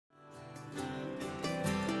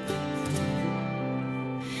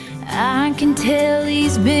I can tell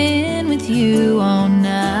he's been with you on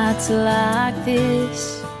nights like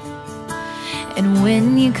this. And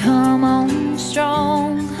when you come on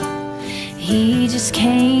strong, he just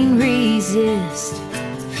can't resist.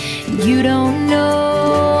 You don't know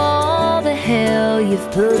all the hell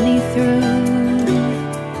you've put me through,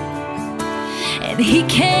 and he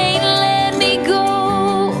can't let me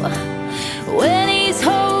go when he's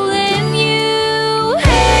holding you.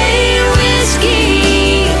 Hey,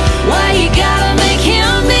 whiskey, why you gotta make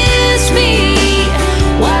him miss me?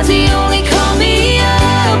 Why's he only call me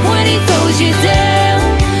up when he throws you down?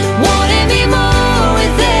 Wanting me more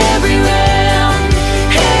with every round.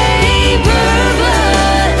 Hey,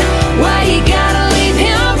 bourbon, why you gotta leave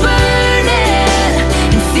him burning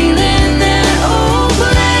and feeling that old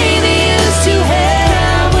flame he used to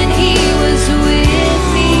have when he was with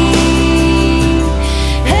me?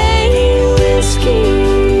 Hey, whiskey.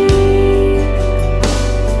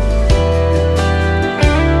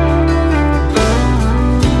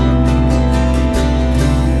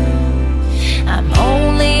 I'm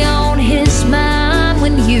only on his mind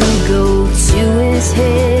when you go to his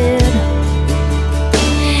head,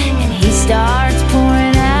 and he starts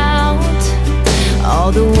pouring out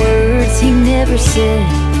all the words he never said.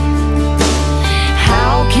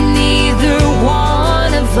 How can either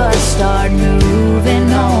one of us start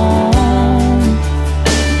moving on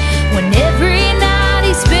when every night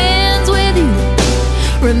he spends with you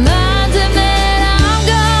reminds him that I'm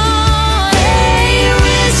gone? Hey,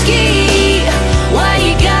 whiskey, why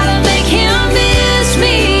you gotta make him miss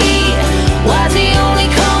me? Why's he only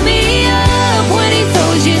call me up when he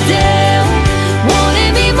throws you down?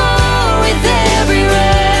 Wanting me more with every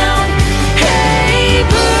round. Hey,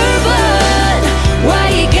 bourbon, why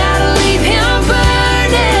you gotta leave him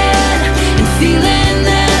burning and feeling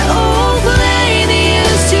that old flame he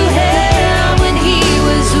used to have when he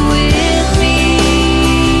was with me?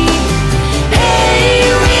 Hey,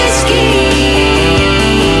 whiskey.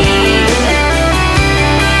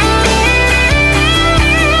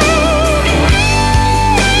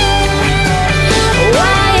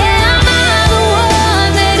 Why am I the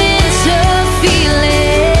one that ends up feeling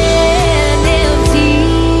empty?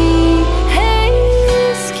 Hey,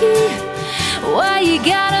 whiskey, why you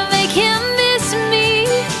gotta make him miss me?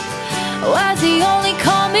 Why's he only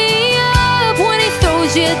call me up when he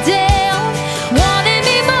throws you down?